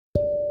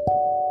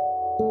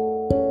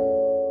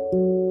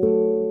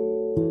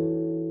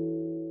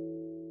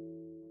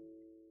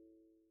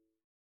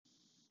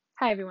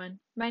Hi, everyone.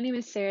 My name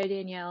is Sarah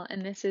Danielle,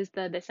 and this is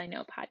the This I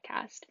Know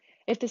podcast.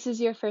 If this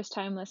is your first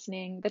time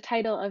listening, the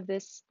title of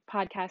this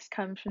podcast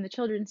comes from the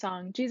children's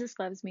song, Jesus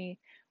Loves Me,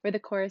 where the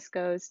chorus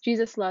goes,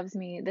 Jesus loves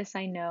me, this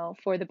I know,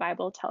 for the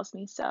Bible tells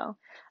me so.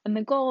 And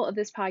the goal of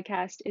this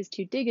podcast is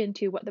to dig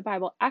into what the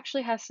Bible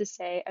actually has to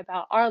say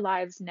about our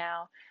lives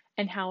now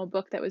and how a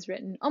book that was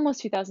written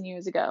almost 2,000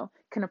 years ago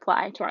can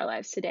apply to our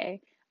lives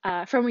today.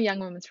 From a young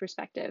woman's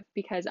perspective,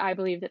 because I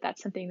believe that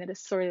that's something that is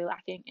sorely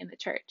lacking in the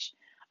church.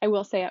 I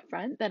will say up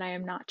front that I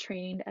am not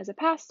trained as a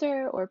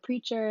pastor or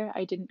preacher.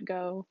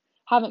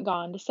 Haven't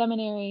gone to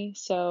seminary.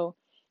 So,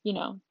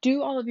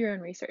 do all of your own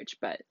research,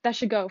 but that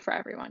should go for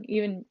everyone,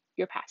 even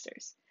your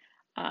pastors.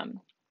 Um,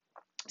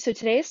 so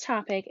today's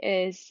topic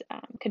is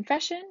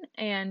confession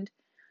and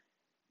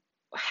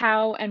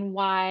how and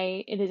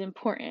why it is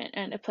important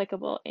and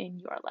applicable in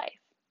your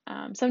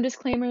life. Some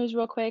disclaimers,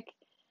 real quick.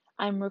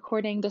 I'm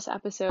recording this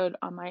episode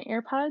on my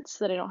AirPods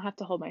so that I don't have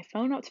to hold my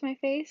phone up to my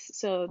face.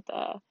 So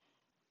the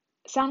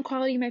sound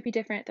quality might be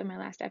different than my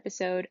last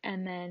episode.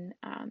 And then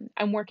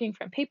I'm working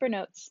from paper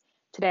notes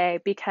today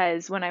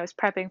because when I was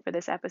prepping for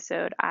this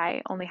episode,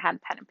 I only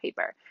had pen and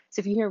paper.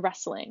 So if you hear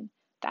rustling,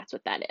 that's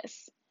what that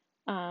is.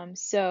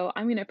 So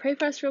I'm going to pray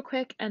for us real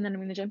quick, and then I'm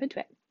going to jump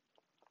into it.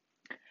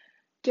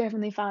 Dear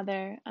Heavenly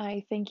Father,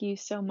 I thank you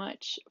so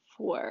much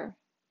for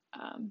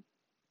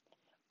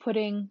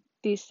putting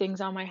these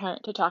things on my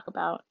heart to talk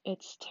about.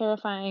 It's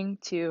terrifying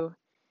to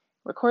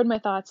record my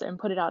thoughts and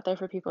put it out there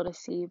for people to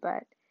see,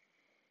 but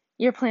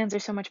your plans are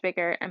so much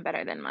bigger and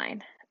better than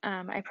mine.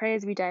 I pray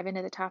as we dive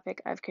into the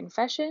topic of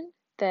confession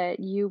that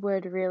you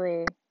would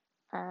really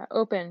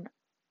open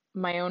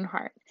my own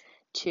heart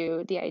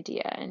to the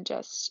idea and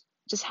just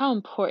how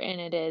important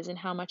it is and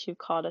how much you've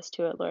called us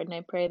to it, Lord. And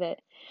I pray that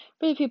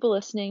for the people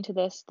listening to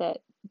this, that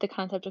the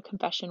concept of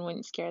confession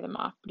wouldn't scare them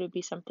off, but it would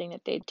be something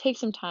that they'd take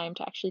some time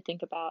to actually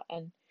think about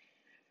and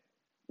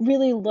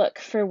really look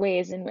for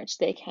ways in which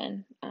they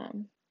can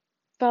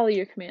follow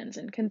your commands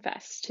and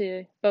confess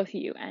to both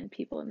you and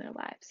people in their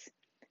lives.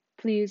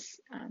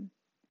 Please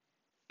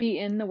be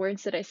in the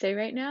words that I say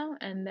right now,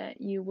 and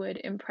that you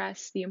would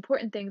impress the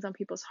important things on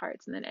people's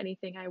hearts, and that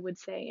anything I would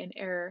say in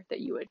error that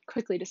you would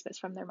quickly dismiss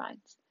from their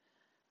minds.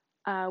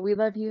 We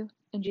love you.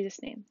 In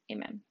Jesus' name,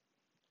 amen.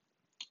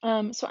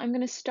 So I'm going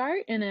to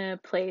start in a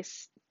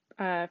place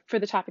for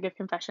the topic of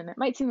confession that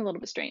might seem a little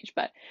bit strange,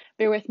 but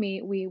bear with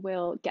me, we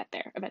will get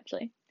there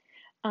eventually.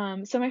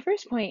 So my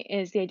first point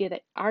is the idea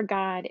that our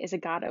God is a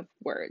God of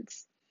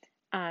words.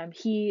 And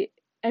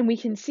we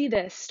can see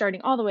this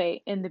starting all the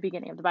way in the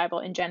beginning of the Bible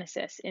in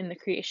Genesis, in the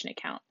creation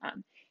account.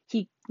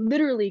 He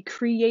literally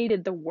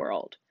created the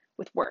world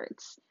with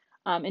words.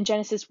 In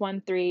Genesis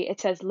 1:3, it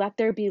says, "Let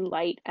there be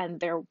light," and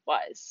there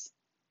was.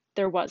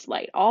 There was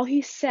light. All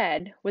he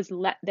said was,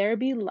 "Let there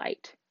be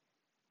light,"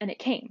 and it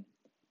came.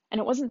 And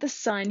it wasn't the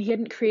sun. He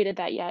hadn't created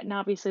that yet. And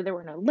obviously there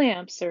were no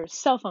lamps or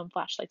cell phone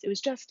flashlights. It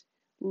was just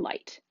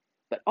light.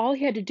 But all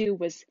he had to do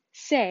was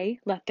say,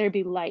 "Let there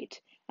be light,"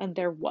 and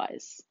there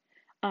was.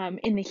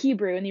 In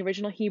the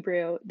original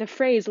Hebrew, the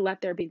phrase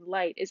 "let there be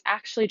light" is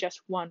actually just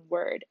one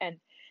word.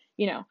 And,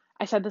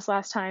 I said this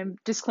last time,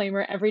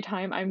 disclaimer, every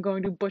time I'm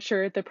going to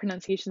butcher the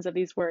pronunciations of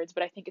these words,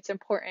 but I think it's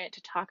important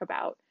to talk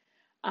about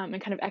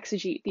and kind of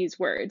exegete these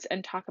words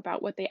and talk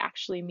about what they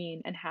actually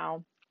mean and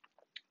how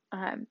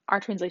our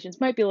translations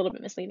might be a little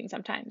bit misleading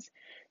sometimes.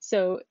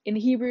 So in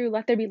the Hebrew,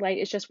 "let there be light"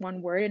 is just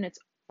one word, and it's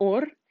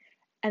or,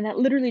 and that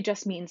literally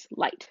just means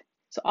light.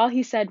 So all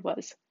he said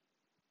was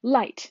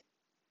light,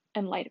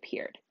 and light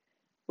appeared,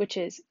 which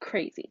is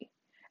crazy.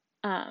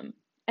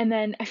 And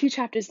then a few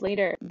chapters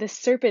later, the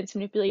serpent's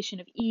manipulation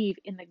of Eve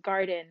in the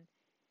garden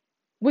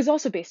was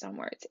also based on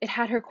words. It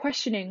had her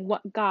questioning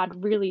what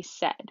God really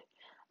said.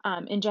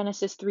 In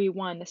Genesis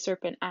 3:1, the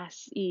serpent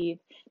asks Eve,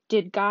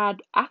 "Did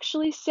God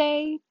actually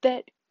say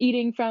that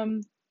eating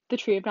from the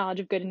tree of knowledge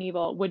of good and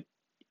evil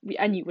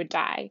and you would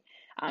die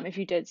if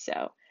you did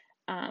so?"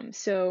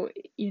 So,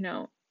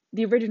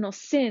 the original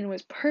sin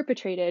was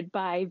perpetrated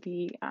by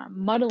the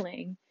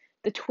muddling,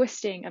 the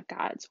twisting of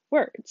God's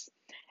words.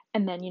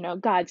 And then,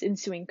 God's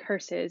ensuing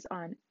curses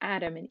on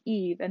Adam and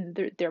Eve and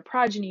their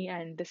progeny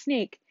and the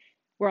snake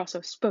were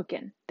also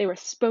spoken. They were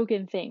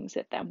spoken things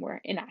that then were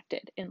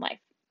enacted in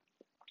life.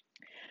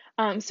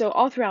 So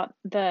all throughout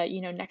the,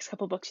 next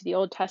couple books of the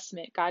Old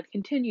Testament, God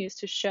continues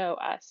to show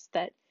us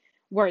that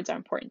words are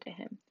important to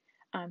him.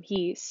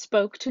 He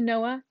spoke to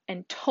Noah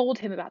and told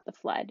him about the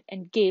flood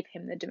and gave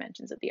him the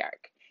dimensions of the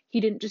ark. He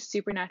didn't just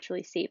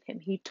supernaturally save him.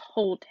 He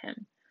told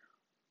him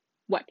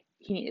what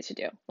he needed to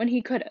do when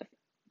he could have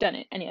done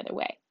it any other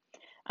way.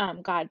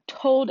 God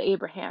told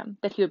Abraham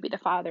that he would be the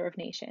father of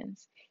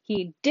nations.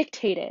 He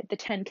dictated the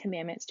 10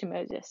 Commandments to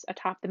Moses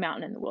atop the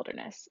mountain in the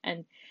wilderness,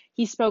 and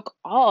he spoke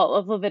all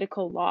of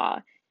Levitical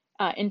law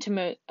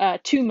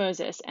to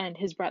Moses and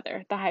his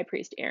brother, the high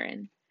priest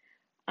Aaron.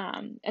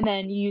 And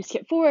then you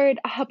skip forward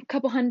a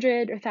couple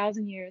hundred or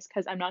 1,000 years,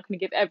 because I'm not going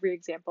to give every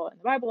example in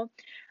the Bible.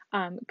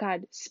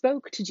 God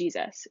spoke to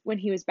Jesus when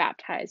he was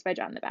baptized by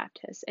John the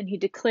Baptist, and he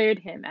declared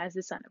him as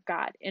the Son of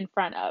God in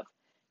front of,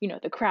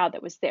 the crowd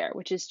that was there,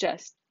 which is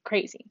just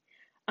crazy.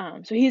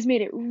 So he's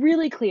made it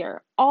really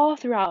clear all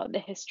throughout the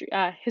history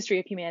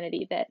of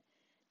humanity that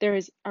there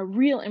is a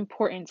real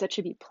importance that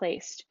should be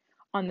placed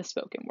on the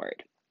spoken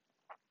word.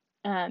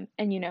 And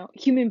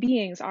human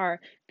beings are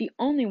the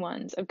only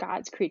ones of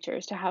God's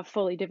creatures to have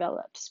fully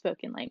developed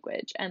spoken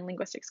language and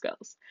linguistic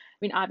skills. I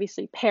mean,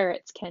 obviously,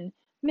 parrots can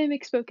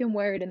mimic spoken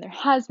word, and there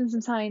has been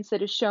some science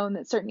that has shown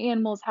that certain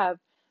animals have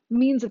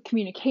means of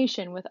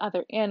communication with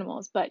other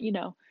animals. But,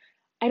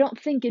 I don't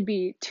think it'd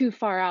be too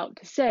far out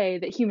to say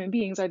that human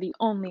beings are the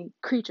only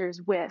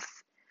creatures with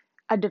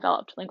a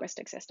developed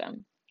linguistic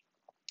system.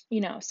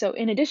 So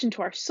in addition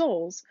to our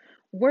souls,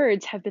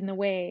 words have been the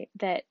way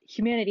that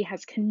humanity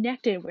has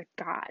connected with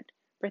God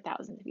for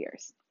thousands of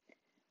years.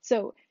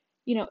 So,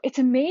 it's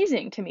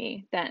amazing to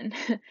me then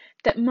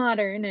that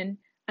modern, and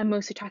I'm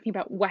mostly talking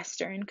about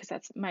Western because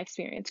that's my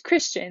experience,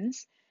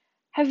 Christians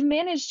have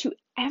managed to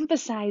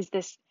emphasize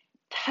this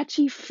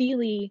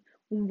touchy-feely,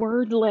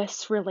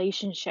 wordless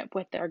relationship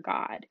with their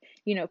God.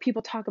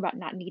 People talk about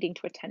not needing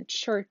to attend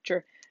church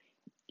or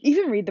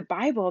even read the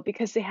Bible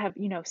because they have,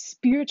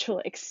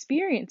 spiritual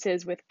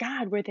experiences with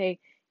God where they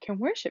can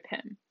worship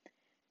Him.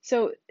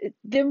 So,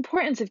 the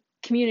importance of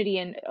community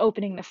and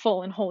opening the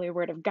full and holy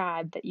Word of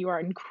God that you are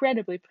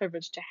incredibly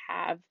privileged to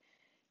have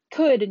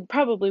could and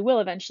probably will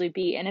eventually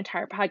be an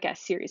entire podcast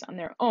series on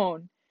their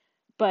own.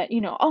 But,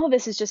 all of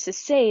this is just to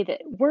say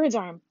that words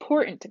are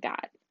important to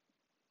God,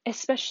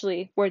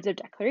 especially words of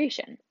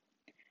declaration.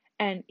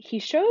 And He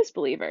shows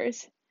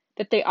believers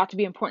that they ought to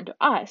be important to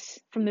us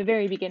from the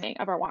very beginning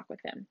of our walk with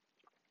Him.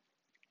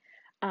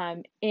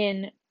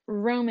 In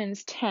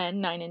Romans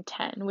 10, 9 and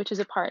 10, which is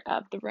a part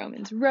of the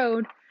Romans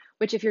Road,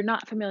 which, if you're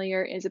not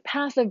familiar, is a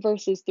path of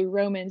verses through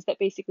Romans that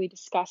basically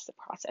discuss the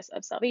process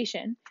of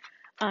salvation.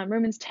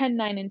 Romans 10,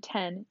 9 and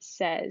 10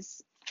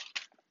 says,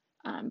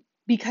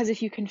 because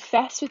if you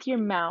confess with your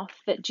mouth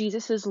that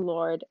Jesus is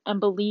Lord and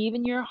believe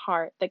in your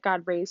heart that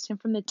God raised Him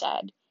from the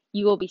dead,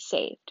 you will be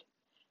saved.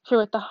 For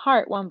with the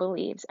heart one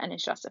believes and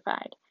is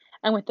justified,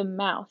 and with the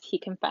mouth he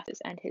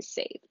confesses and is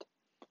saved.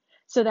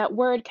 So that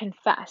word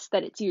confess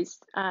that it's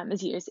used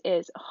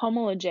is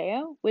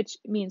homologeo, which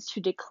means to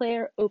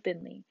declare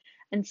openly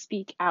and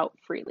speak out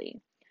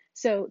freely.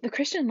 So the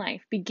Christian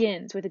life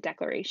begins with a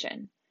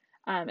declaration.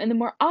 And the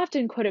more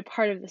often quoted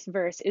part of this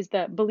verse is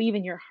the believe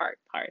in your heart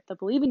part. The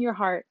believe in your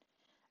heart,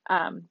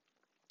 and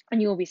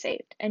you will be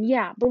saved. And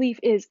yeah, belief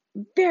is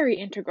very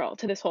integral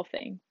to this whole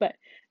thing, but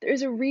there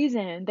is a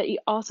reason that he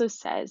also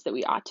says that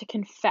we ought to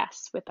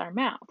confess with our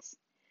mouths.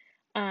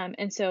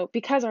 And so,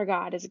 because our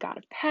God is a God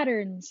of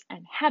patterns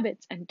and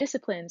habits and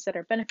disciplines that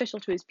are beneficial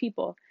to His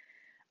people,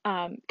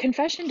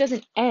 confession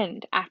doesn't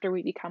end after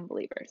we become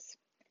believers.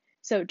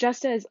 So,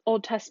 just as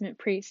Old Testament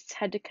priests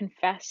had to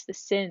confess the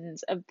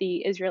sins of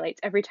the Israelites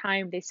every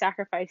time they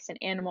sacrificed an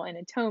animal in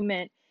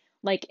atonement,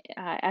 like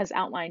as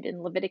outlined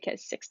in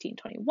Leviticus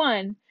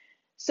 16:21,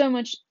 so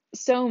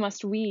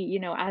must we,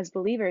 as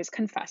believers,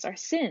 confess our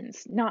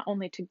sins, not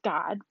only to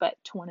God but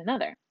to one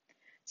another.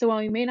 So while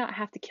we may not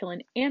have to kill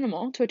an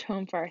animal to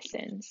atone for our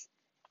sins,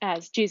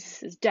 as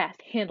Jesus' death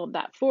handled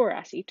that for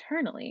us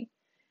eternally,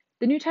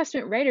 the New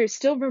Testament writers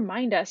still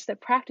remind us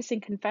that practicing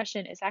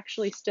confession is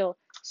actually still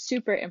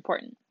super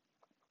important.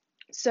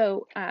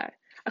 So,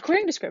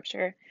 according to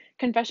Scripture,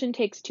 confession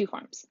takes two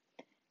forms: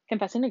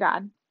 confessing to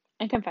God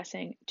and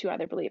confessing to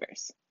other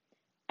believers.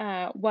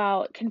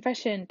 While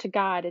confession to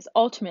God is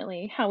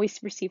ultimately how we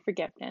receive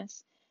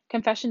forgiveness,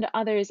 confession to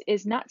others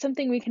is not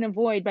something we can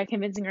avoid by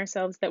convincing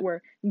ourselves that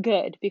we're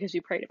good because we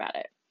prayed about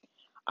it.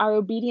 Our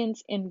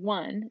obedience in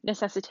one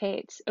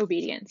necessitates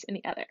obedience in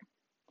the other.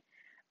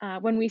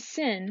 When we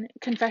sin,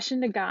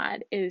 confession to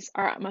God is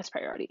our utmost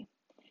priority.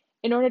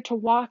 In order to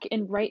walk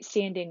in right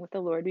standing with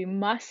the Lord, we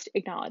must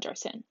acknowledge our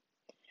sin.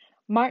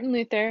 Martin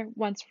Luther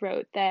once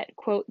wrote that,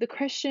 quote, the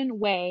Christian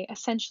way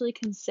essentially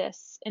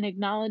consists in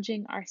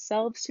acknowledging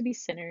ourselves to be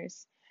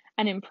sinners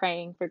and in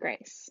praying for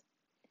grace.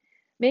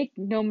 Make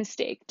no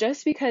mistake,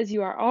 just because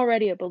you are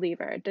already a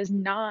believer does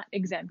not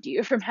exempt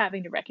you from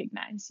having to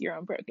recognize your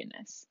own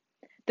brokenness.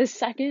 The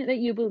second that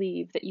you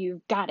believe that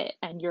you've got it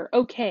and you're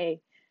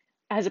okay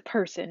as a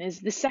person is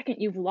the second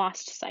you've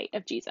lost sight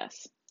of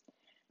Jesus.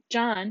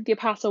 John, the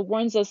apostle,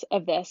 warns us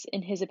of this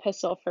in his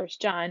epistle, 1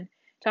 John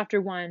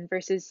chapter 1,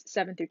 verses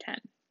 7 through 10,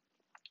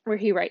 where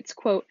he writes,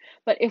 quote,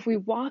 but if we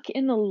walk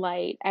in the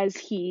light as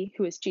he,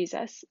 who is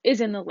Jesus, is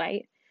in the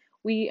light,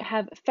 we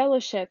have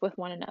fellowship with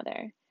one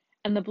another,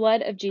 and the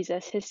blood of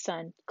Jesus, his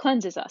son,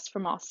 cleanses us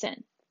from all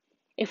sin.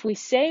 If we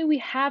say we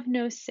have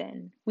no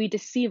sin, we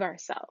deceive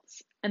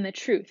ourselves, and the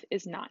truth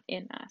is not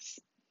in us.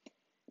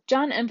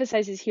 John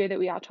emphasizes here that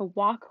we ought to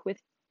walk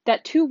with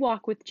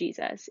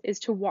Jesus is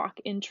to walk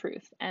in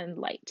truth and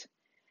light.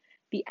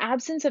 The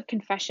absence of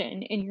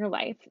confession in your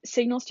life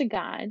signals to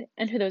God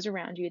and to those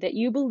around you that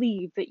you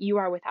believe that you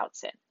are without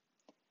sin.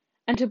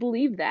 And to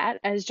believe that,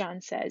 as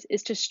John says,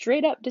 is to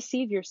straight up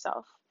deceive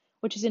yourself,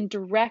 which is in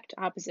direct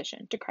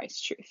opposition to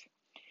Christ's truth.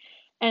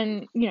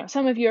 And,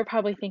 some of you are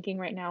probably thinking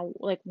right now,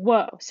 like,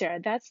 whoa, Sarah,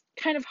 that's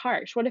kind of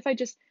harsh. What if I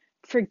just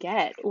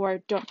forget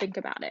or don't think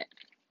about it?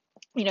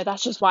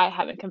 That's just why I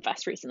haven't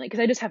confessed recently, because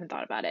I just haven't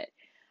thought about it.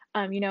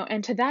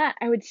 And to that,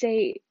 I would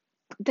say,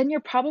 then you're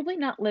probably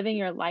not living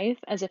your life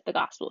as if the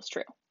gospel is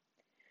true.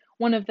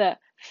 One of the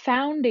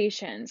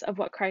foundations of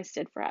what Christ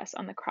did for us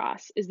on the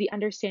cross is the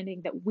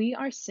understanding that we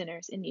are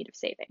sinners in need of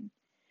saving.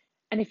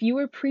 And if you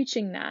were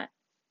preaching that,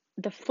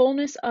 the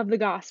fullness of the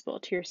gospel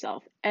to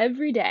yourself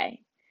every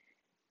day,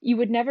 you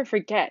would never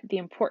forget the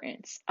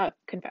importance of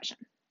confession.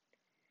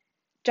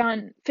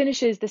 John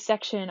finishes the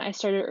section I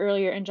started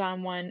earlier in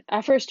 1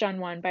 John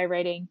 1 by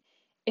writing,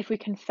 "If we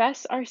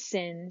confess our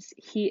sins,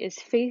 he is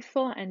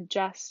faithful and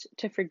just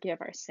to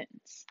forgive our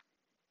sins."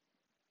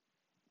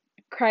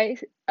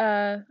 Christ,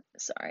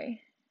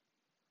 sorry.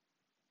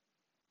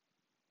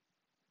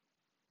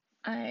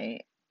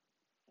 I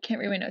can't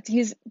read my notes.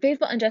 He's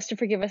faithful and just to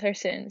forgive us our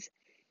sins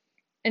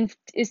and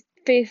is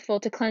faithful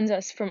to cleanse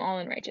us from all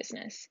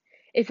unrighteousness.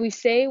 If we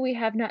say we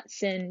have not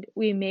sinned,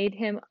 we make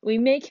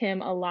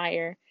him a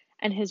liar,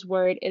 and his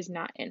word is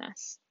not in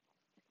us.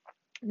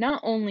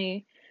 Not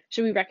only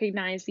should we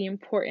recognize the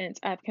importance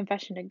of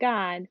confession to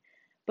God,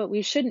 but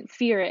we shouldn't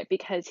fear it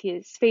because he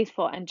is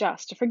faithful and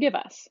just to forgive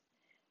us.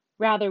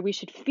 Rather, we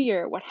should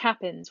fear what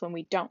happens when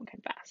we don't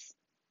confess.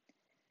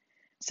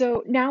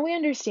 So now we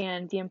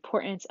understand the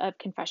importance of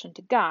confession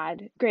to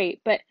God.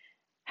 Great, but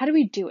how do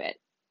we do it?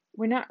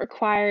 We're not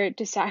required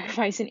to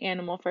sacrifice an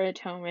animal for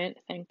atonement,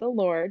 thank the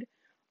Lord,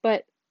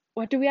 but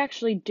what do we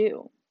actually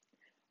do?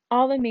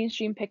 All the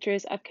mainstream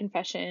pictures of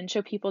confession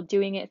show people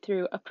doing it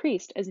through a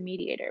priest as a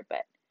mediator,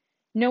 but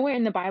nowhere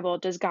in the Bible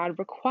does God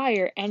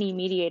require any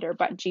mediator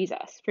but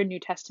Jesus for New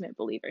Testament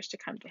believers to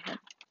come to him.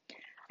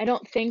 I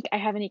don't think I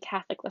have any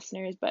Catholic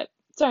listeners, but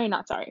sorry,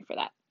 not sorry for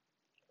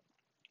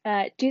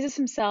that. Jesus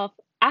himself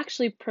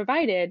actually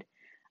provided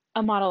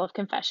a model of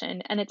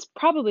confession, and it's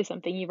probably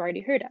something you've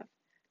already heard of,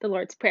 the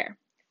Lord's Prayer,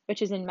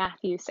 which is in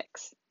Matthew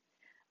 6.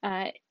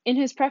 In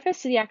his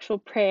preface to the actual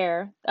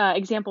prayer,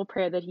 example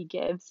prayer that he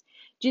gives,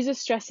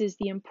 Jesus stresses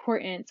the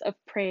importance of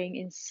praying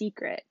in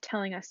secret,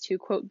 telling us to,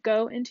 quote,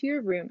 "Go into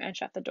your room and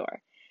shut the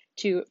door,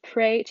 to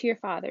pray to your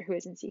Father who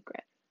is in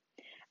secret."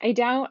 I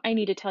doubt I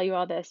need to tell you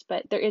all this,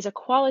 but there is a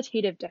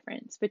qualitative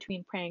difference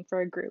between praying for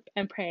a group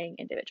and praying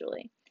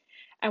individually.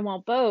 And while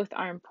both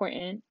are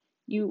important,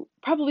 you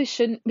probably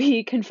shouldn't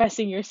be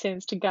confessing your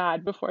sins to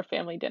God before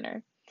family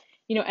dinner.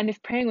 And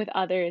if praying with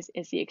others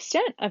is the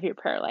extent of your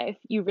prayer life,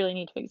 you really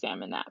need to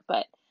examine that.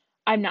 But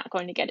I'm not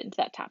going to get into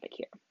that topic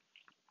here.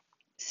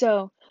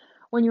 So,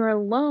 when you're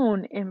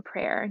alone in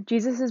prayer,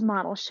 Jesus'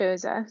 model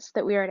shows us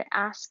that we are to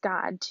ask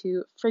God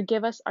to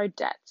forgive us our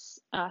debts.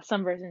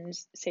 Some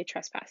versions say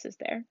trespasses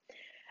there,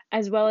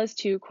 as well as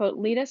to, quote,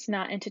 "lead us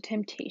not into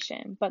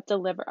temptation, but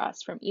deliver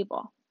us from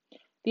evil."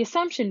 The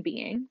assumption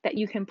being that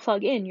you can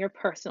plug in your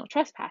personal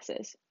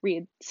trespasses,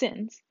 read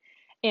sins,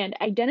 and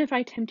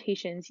identify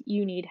temptations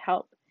you need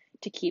help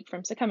to keep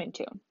from succumbing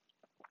to.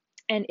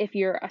 And if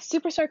you're a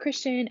superstar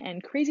Christian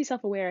and crazy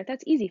self-aware,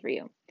 that's easy for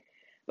you.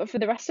 But for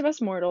the rest of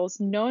us mortals,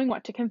 knowing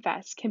what to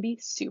confess can be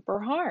super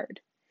hard.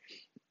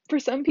 For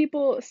some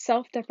people,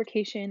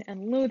 self-deprecation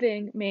and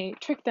loathing may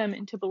trick them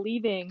into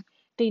believing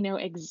they know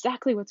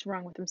exactly what's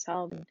wrong with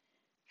themselves.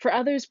 For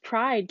others,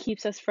 pride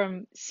keeps us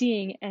from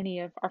seeing any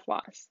of our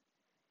flaws.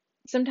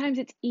 Sometimes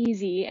it's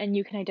easy and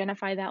you can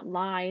identify that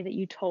lie that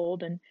you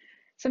told, and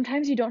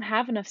sometimes you don't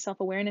have enough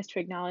self-awareness to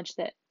acknowledge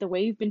that the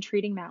way you've been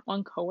treating that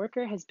one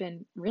coworker has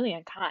been really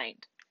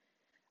unkind.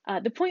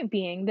 The point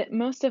being that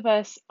most of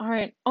us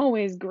aren't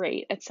always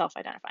great at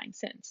self-identifying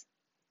sins.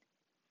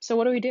 So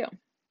what do?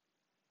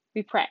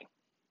 We pray.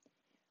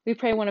 We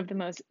pray one of the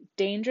most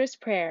dangerous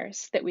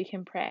prayers that we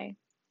can pray.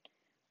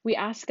 We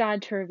ask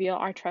God to reveal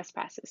our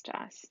trespasses to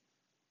us,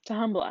 to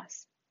humble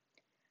us.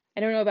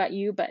 I don't know about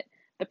you, but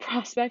the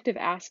prospect of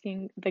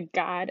asking the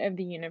God of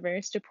the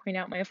universe to point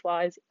out my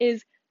flaws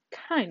is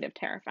kind of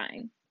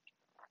terrifying.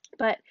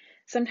 But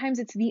sometimes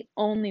it's the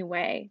only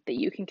way that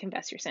you can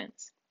confess your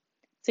sins.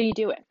 So you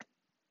do it.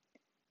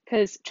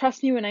 Because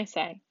trust me when I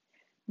say,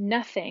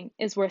 nothing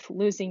is worth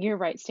losing your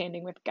right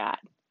standing with God,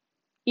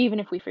 even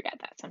if we forget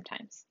that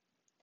sometimes.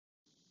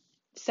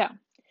 So,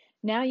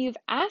 now you've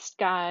asked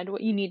God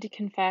what you need to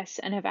confess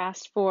and have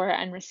asked for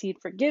and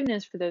received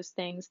forgiveness for those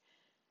things.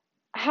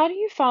 How do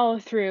you follow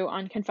through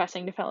on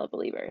confessing to fellow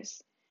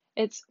believers?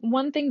 It's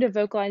one thing to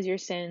vocalize your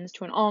sins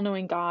to an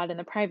all-knowing God in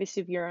the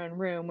privacy of your own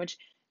room, which,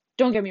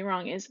 don't get me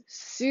wrong, is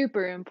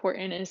super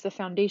important and is the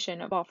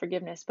foundation of all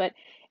forgiveness. But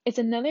it's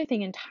another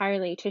thing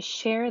entirely to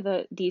share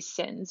these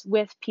sins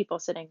with people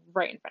sitting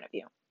right in front of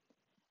you.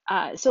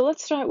 So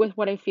let's start with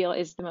what I feel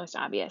is the most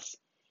obvious.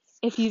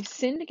 If you've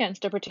sinned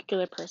against a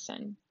particular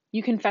person,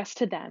 you confess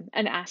to them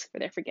and ask for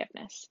their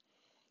forgiveness.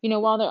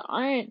 While there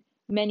aren't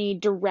many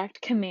direct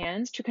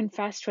commands to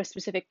confess to a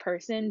specific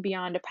person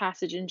beyond a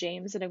passage in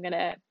James that I'm going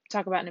to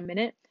talk about in a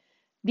minute,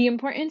 the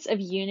importance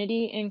of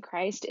unity in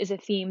Christ is a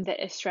theme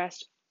that is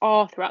stressed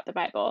all throughout the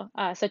Bible,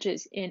 such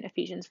as in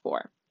Ephesians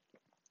 4.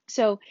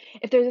 So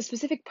if there's a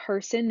specific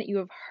person that you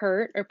have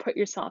hurt or put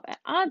yourself at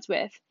odds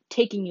with,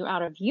 taking you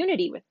out of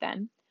unity with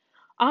them,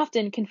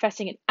 often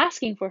confessing and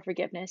asking for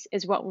forgiveness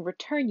is what will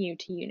return you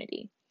to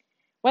unity.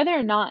 Whether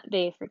or not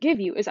they forgive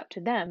you is up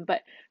to them,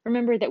 but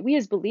remember that we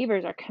as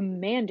believers are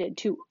commanded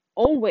to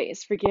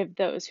always forgive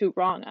those who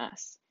wrong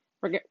us,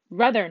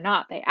 whether or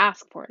not they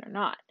ask for it or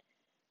not.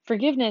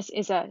 Forgiveness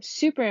is a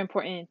super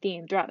important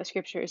theme throughout the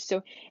scriptures,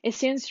 so it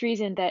stands to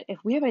reason that if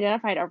we have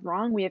identified a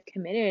wrong we have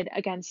committed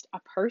against a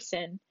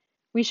person,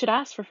 we should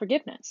ask for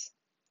forgiveness.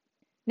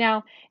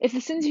 Now, if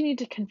the sins you need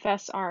to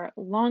confess are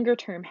longer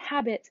term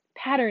habits,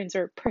 patterns,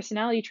 or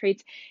personality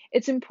traits,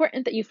 it's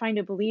important that you find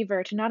a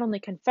believer to not only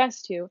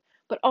confess to,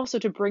 but also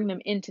to bring them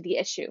into the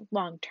issue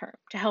long term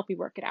to help you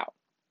work it out.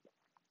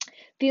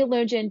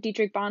 Theologian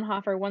Dietrich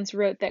Bonhoeffer once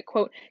wrote that,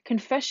 quote,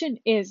 confession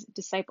is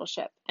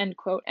discipleship, end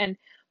quote, and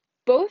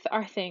both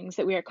are things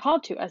that we are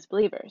called to as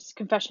believers,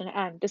 confession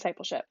and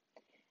discipleship.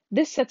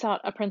 This sets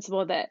out a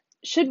principle that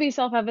should be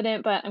self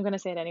evident, but I'm going to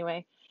say it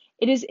anyway.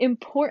 It is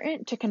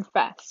important to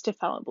confess to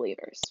fellow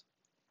believers.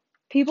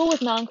 People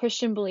with non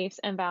Christian beliefs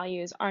and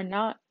values are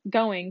not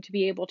going to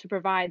be able to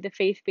provide the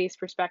faith based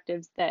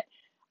perspectives that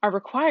are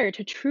required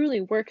to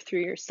truly work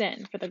through your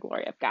sin for the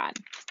glory of God.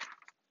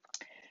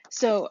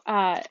 So,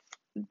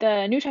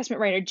 the New Testament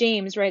writer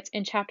James writes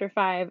in chapter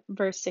 5,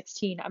 verse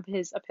 16 of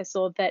his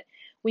epistle that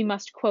we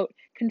must, quote,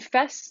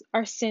 confess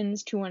our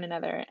sins to one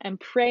another and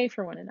pray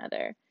for one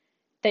another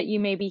that you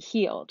may be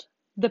healed.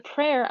 The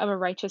prayer of a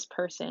righteous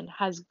person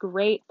has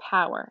great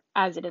power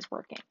as it is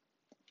working.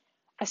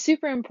 A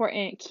super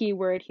important key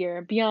word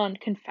here beyond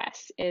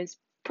confess is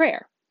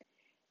prayer.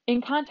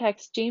 In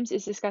context, James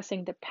is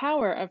discussing the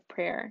power of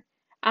prayer,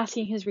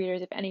 asking his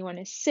readers if anyone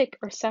is sick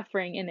or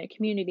suffering in their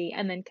community,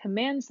 and then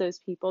commands those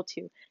people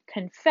to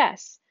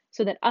confess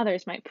so that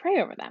others might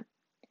pray over them.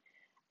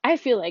 I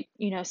feel like,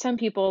 some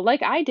people,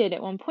 like I did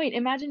at one point,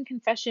 imagine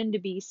confession to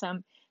be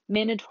some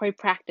mandatory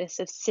practice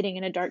of sitting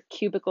in a dark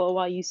cubicle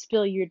while you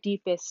spill your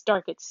deepest,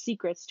 darkest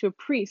secrets to a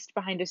priest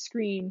behind a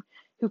screen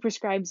who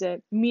prescribes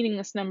a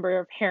meaningless number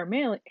of Hail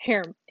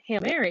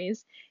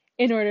Marys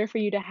in order for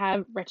you to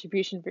have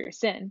retribution for your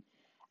sin.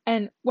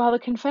 And while the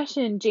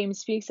confession James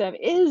speaks of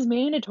is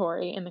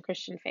mandatory in the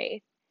Christian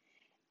faith,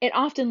 it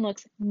often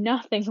looks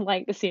nothing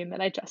like the scene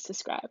that I just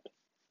described.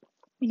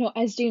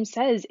 As James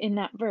says in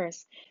that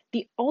verse,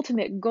 the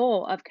ultimate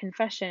goal of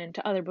confession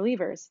to other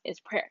believers is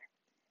prayer.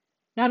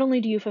 Not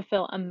only do you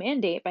fulfill a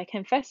mandate by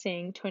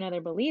confessing to another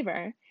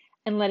believer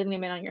and letting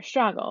them in on your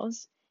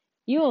struggles,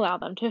 you allow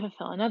them to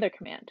fulfill another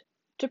command,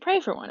 to pray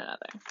for one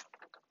another.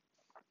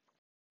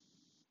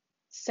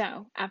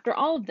 So, after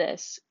all of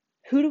this,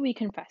 who do we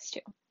confess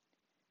to?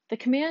 The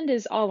command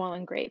is all well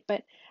and great,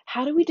 but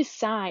how do we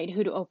decide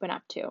who to open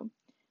up to?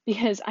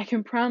 Because I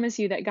can promise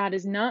you that God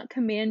is not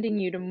commanding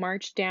you to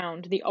march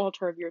down to the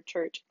altar of your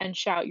church and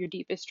shout your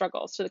deepest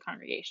struggles to the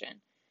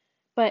congregation.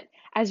 But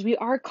as we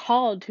are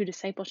called to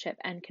discipleship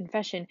and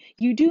confession,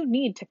 you do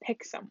need to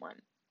pick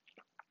someone.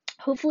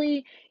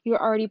 Hopefully,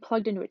 you're already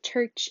plugged into a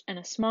church and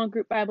a small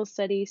group Bible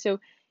study, so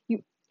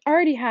you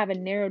already have a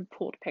narrowed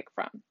pool to pick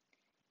from.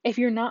 If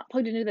you're not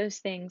plugged into those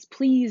things,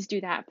 please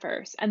do that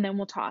first, and then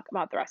we'll talk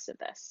about the rest of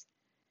this.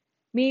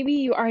 Maybe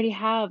you already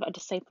have a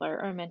discipler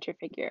or a mentor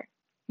figure.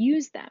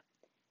 Use them.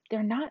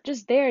 They're not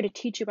just there to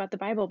teach you about the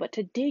Bible, but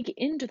to dig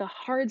into the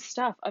hard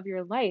stuff of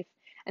your life,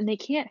 and they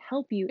can't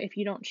help you if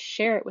you don't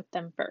share it with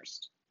them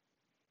first.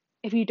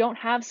 If you don't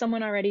have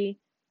someone already,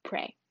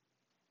 pray.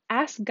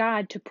 Ask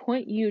God to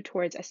point you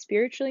towards a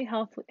spiritually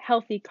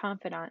healthy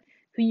confidant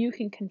who you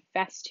can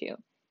confess to.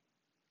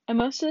 And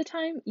most of the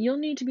time, you'll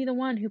need to be the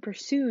one who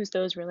pursues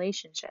those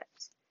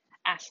relationships.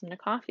 Ask them to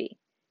coffee.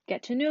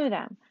 Get to know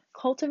them.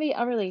 Cultivate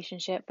a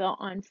relationship built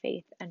on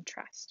faith and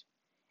trust.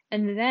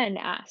 And then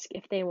ask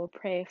if they will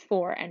pray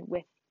for and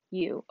with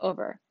you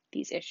over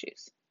these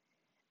issues.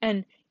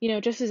 And,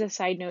 just as a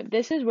side note,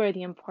 this is where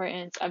the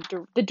importance of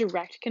the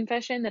direct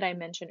confession that I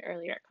mentioned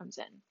earlier comes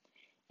in.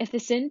 If the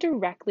sin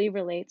directly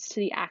relates to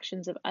the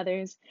actions of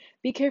others,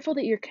 be careful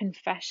that your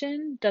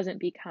confession doesn't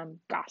become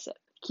gossip.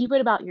 Keep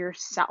it about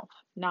yourself,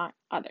 not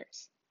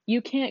others.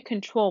 You can't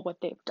control what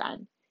they've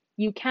done.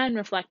 You can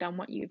reflect on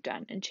what you've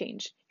done and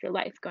change your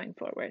life going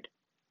forward.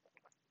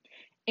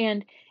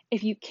 And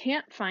if you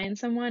can't find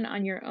someone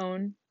on your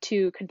own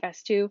to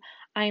confess to,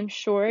 I'm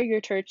sure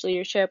your church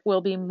leadership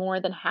will be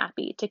more than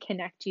happy to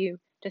connect you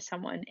to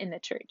someone in the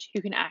church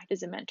who can act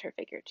as a mentor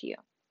figure to you.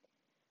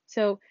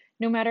 So,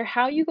 no matter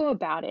how you go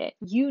about it,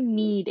 you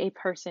need a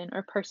person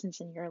or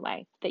persons in your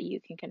life that you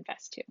can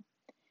confess to.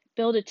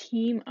 Build a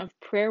team of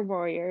prayer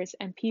warriors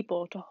and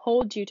people to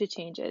hold you to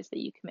changes that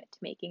you commit to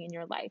making in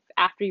your life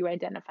after you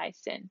identify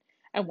sin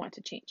and want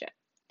to change it.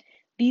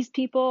 These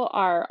people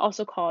are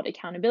also called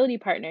accountability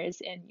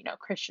partners in,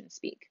 Christian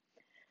speak.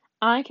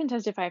 I can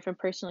testify from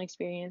personal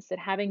experience that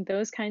having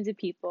those kinds of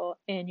people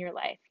in your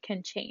life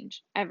can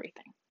change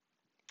everything.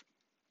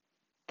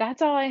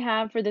 That's all I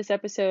have for this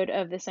episode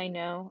of This I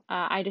Know.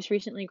 I just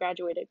recently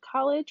graduated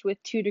college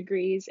with 2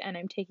 degrees, and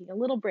I'm taking a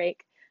little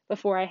break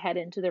before I head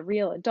into the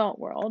real adult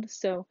world.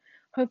 So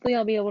hopefully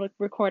I'll be able to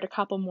record a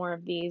couple more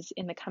of these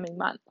in the coming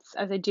months,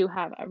 as I do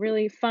have a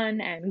really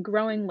fun and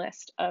growing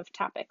list of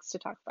topics to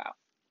talk about.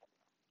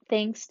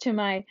 Thanks to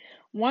my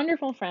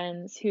wonderful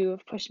friends who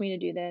have pushed me to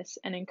do this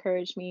and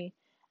encouraged me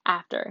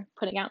after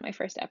putting out my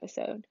first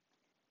episode.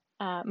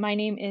 My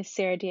name is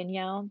Sarah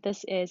Danielle.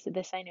 This is the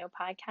This I Know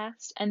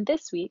podcast. And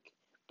this week,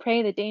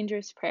 pray the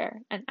dangerous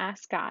prayer and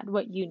ask God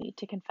what you need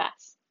to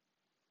confess.